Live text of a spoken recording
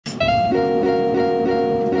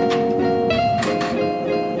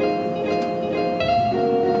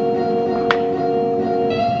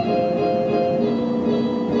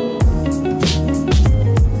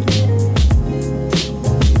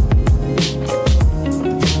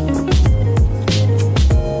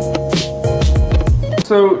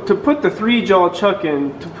So to put the 3-jaw chuck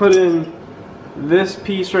in, to put in this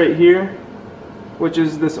piece right here, which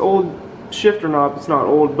is this old shifter knob, it's not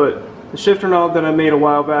old, but the shifter knob that I made a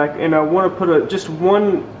while back, and I want to put just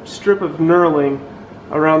one strip of knurling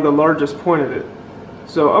around the largest point of it.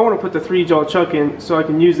 So I want to put the 3-jaw chuck in so I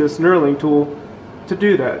can use this knurling tool to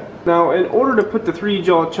do that. Now in order to put the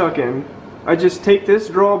 3-jaw chuck in, I just take this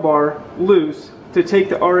drawbar loose to take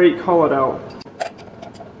the R8 collet out.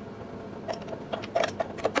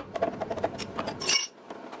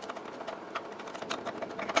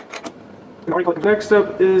 Next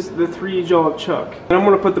up is the 3-jaw chuck. And I'm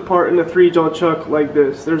going to put the part in the 3-jaw chuck like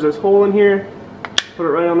this. There's this hole in here, put it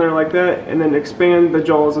right on there like that, and then expand the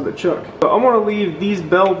jaws of the chuck. So I'm going to leave these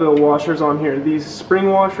Belleville washers on here. These spring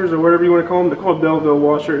washers, or whatever you want to call them, they're called Belleville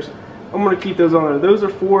washers. I'm going to keep those on there. Those are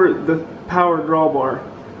for the power drawbar.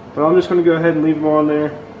 But I'm just going to go ahead and leave them on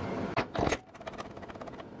there.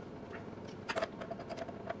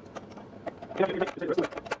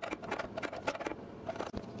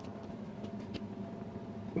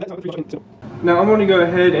 Now I'm going to go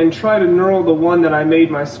ahead and try to knurl the one that I made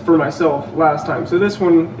for myself last time. So this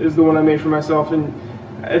one is the one I made for myself, and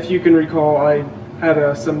if you can recall, I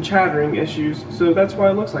had some chattering issues, so that's why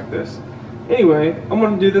it looks like this. Anyway, I'm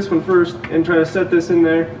going to do this one first and try to set this in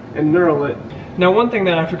there and knurl it. Now one thing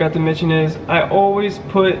that I forgot to mention is I always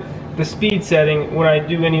put the speed setting when I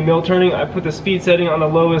do any mill turning. I put the speed setting on the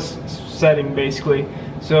lowest setting basically.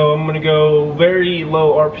 So I'm going to go very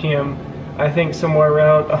low RPM. I think somewhere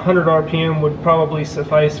around 100 RPM would probably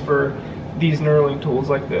suffice for these knurling tools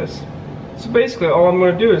like this. So basically all I'm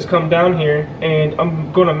going to do is come down here and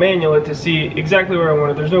I'm going to manual it to see exactly where I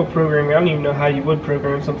want it. There's no programming. I don't even know how you would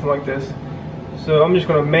program something like this. So I'm just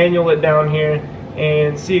going to manual it down here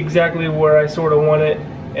and see exactly where I sort of want it.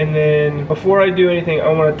 And then before I do anything, I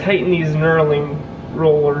want to tighten these knurling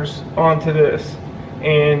rollers onto this.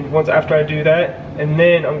 And after I do that, and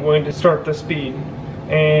then I'm going to start the speed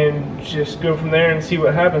and just go from there and see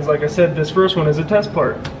what happens. Like I said, this first one is a test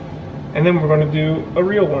part, and then we're going to do a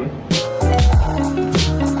real one.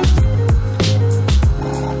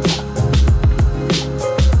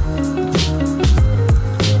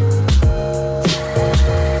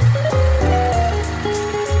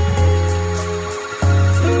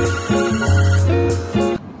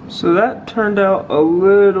 So that turned out a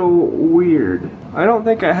little weird. I don't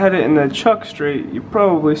think I had it in the chuck straight. You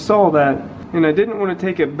probably saw that. And I didn't want to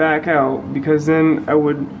take it back out because then I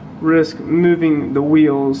would risk moving the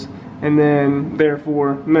wheels and then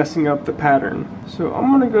therefore messing up the pattern. So I'm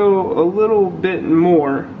going to go a little bit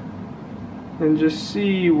more and just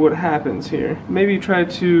see what happens here. Maybe try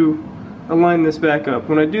to align this back up.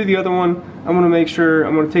 When I do the other one, I'm going to make sure,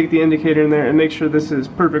 I'm going to take the indicator in there and make sure this is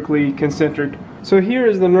perfectly concentric. So here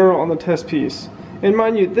is the knurl on the test piece. And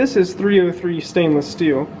mind you, this is 303 stainless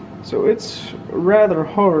steel, so it's rather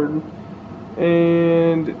hard.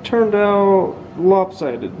 And it turned out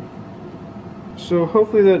lopsided. So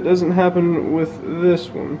hopefully that doesn't happen with this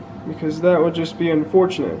one, because that would just be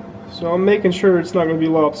unfortunate. So I'm making sure it's not going to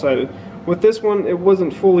be lopsided. With this one, it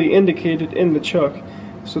wasn't fully indicated in the chuck,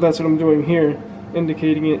 so that's what I'm doing here,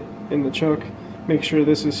 indicating it in the chuck, make sure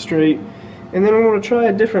this is straight. And then I'm going to try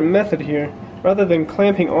a different method here. Rather than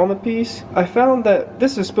clamping on the piece, I found that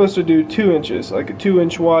this is supposed to do 2 inches, like a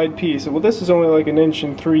 2-inch wide piece. Well, this is only like 1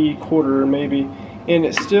 3/4 maybe, and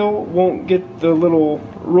it still won't get the little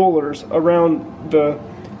rollers around the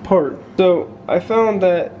part. So I found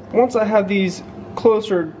that once I have these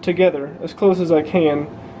closer together, as close as I can,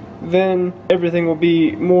 then everything will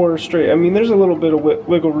be more straight. I mean, there's a little bit of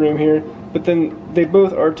wiggle room here, but then they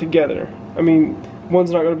both are together. I mean,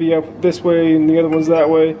 one's not going to be up this way and the other one's that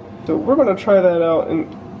way. So we're going to try that out, and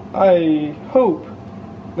I hope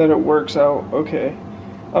that it works out okay.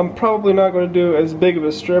 I'm probably not going to do as big of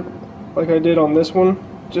a strip like I did on this one,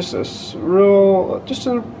 just a smaller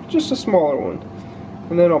one,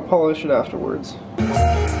 and then I'll polish it afterwards.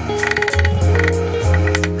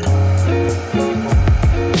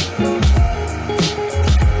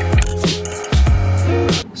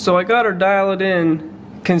 So I got her dialed in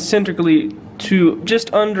concentrically to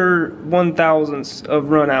just under 1/1000th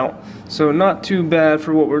of run out, so not too bad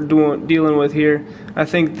for what we're dealing with here. I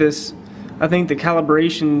think the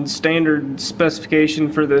calibration standard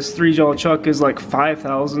specification for this 3-jaw chuck is like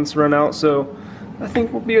 5/1000th run out, so I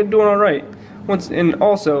think we'll be doing all right. And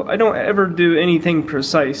also, I don't ever do anything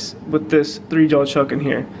precise with this 3-jaw chuck in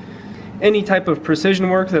here. Any type of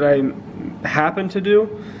precision work that I happen to do,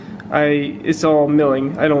 it's all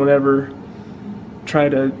milling. I don't ever try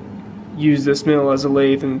to use this mill as a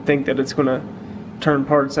lathe and think that it's going to turn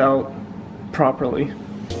parts out properly.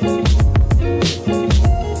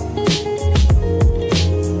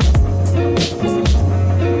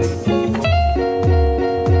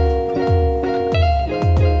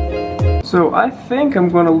 So I think I'm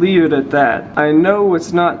going to leave it at that. I know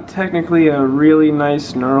it's not technically a really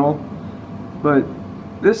nice knurl, but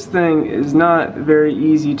this thing is not very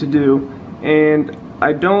easy to do, and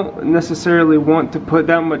I don't necessarily want to put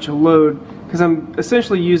that much load because I'm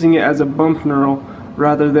essentially using it as a bump knurl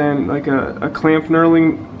rather than like a clamp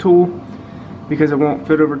knurling tool, because it won't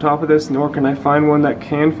fit over top of this, nor can I find one that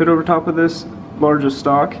can fit over top of this large of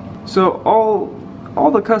stock. So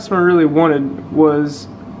all the customer really wanted was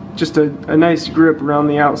just a nice grip around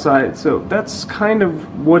the outside, so that's kind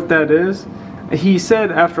of what that is. He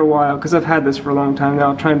said after a while, because I've had this for a long time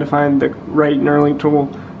now, trying to find the right knurling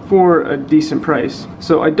tool for a decent price.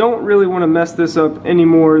 So I don't really want to mess this up any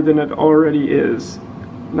more than it already is.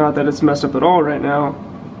 Not that it's messed up at all right now,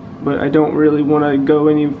 but I don't really want to go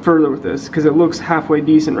any further with this because it looks halfway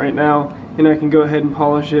decent right now, and I can go ahead and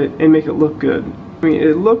polish it and make it look good. I mean,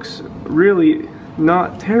 it looks really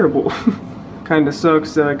not terrible. Kinda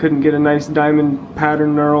sucks that I couldn't get a nice diamond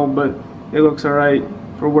pattern knurl, but it looks alright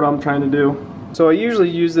for what I'm trying to do. So I usually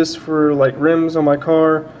use this for like rims on my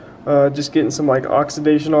car, just getting some like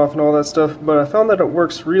oxidation off and all that stuff, but I found that it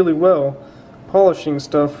works really well polishing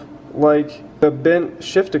stuff like the bent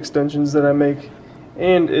shift extensions that I make,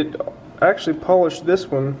 and it actually polished this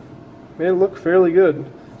one. Made it look fairly good,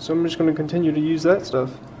 so I'm just going to continue to use that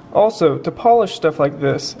stuff. Also, to polish stuff like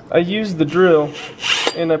this, I use the drill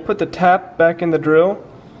and I put the tap back in the drill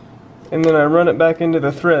and then I run it back into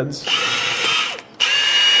the threads,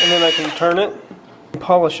 and then I can turn it and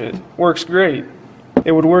polish it. Works great.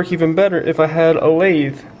 It would work even better if I had a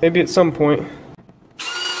lathe, maybe at some point.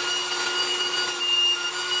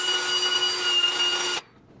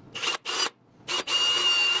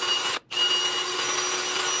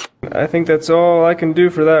 I think that's all I can do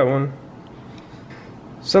for that one.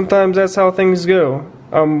 Sometimes that's how things go.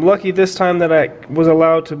 I'm lucky this time that I was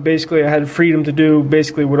allowed to I had freedom to do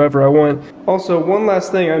basically whatever I want. Also, one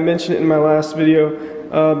last thing, I mentioned it in my last video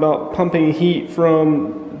about pumping heat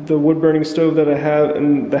from the wood burning stove that I have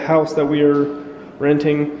in the house that we are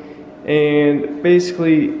renting. And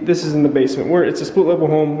basically, this is in the basement. It's a split level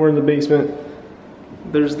home, we're in the basement.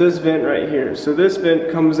 There's this vent right here. So this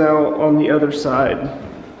vent comes out on the other side.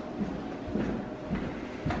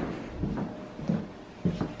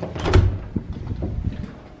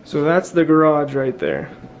 So that's the garage right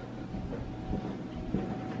there.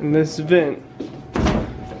 And this vent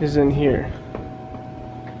is in here.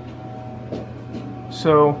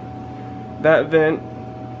 So that vent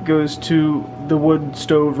goes to the wood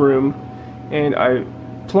stove room, and I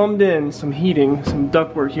plumbed in some heating, some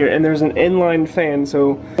ductwork here, and there's an inline fan,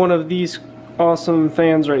 so one of these awesome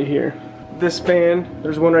fans right here. This fan,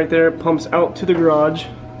 there's one right there, pumps out to the garage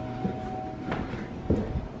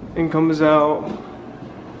and comes out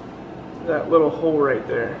that little hole right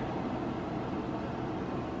there,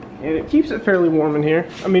 and it keeps it fairly warm in here.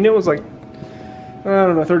 I mean, it was like, I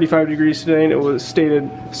don't know, 35 degrees today, and it was stated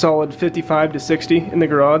solid 55 to 60 in the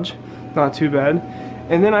garage. Not too bad.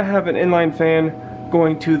 And then I have an inline fan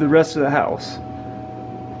going to the rest of the house,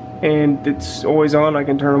 and it's always on. I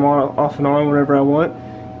can turn them on, off and on whenever I want,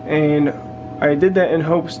 and I did that in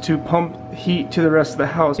hopes to pump heat to the rest of the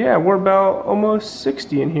house. Yeah, we're about almost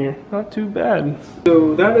 60 in here. Not too bad.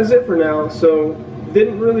 So that is it for now. So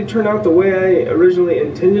didn't really turn out the way I originally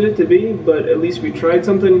intended it to be, but at least we tried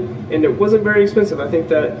something, and it wasn't very expensive. I think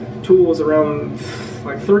that tool was around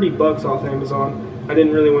like 30 bucks off Amazon. I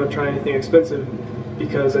didn't really want to try anything expensive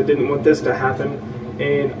because I didn't want this to happen,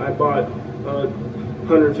 and I bought a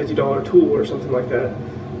 $150 tool or something like that.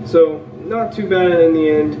 So not too bad in the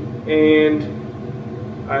end. And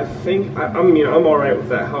I think I'm alright with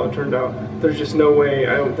that, how it turned out. There's just no way,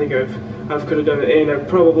 I don't think I've could have done it, and I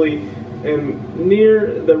probably am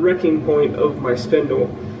near the wrecking point of my spindle,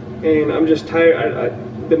 and I'm just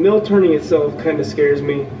tired. The mill turning itself kind of scares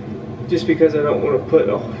me, just because I don't want to put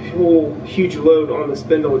a whole huge load on the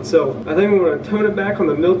spindle itself. I think I'm going to tone it back on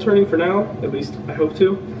the mill turning for now, at least I hope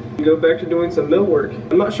to. Go back to doing some mill work.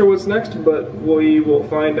 I'm not sure what's next, but we will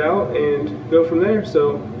find out and go from there.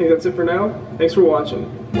 So I think that's it for now. Thanks for watching.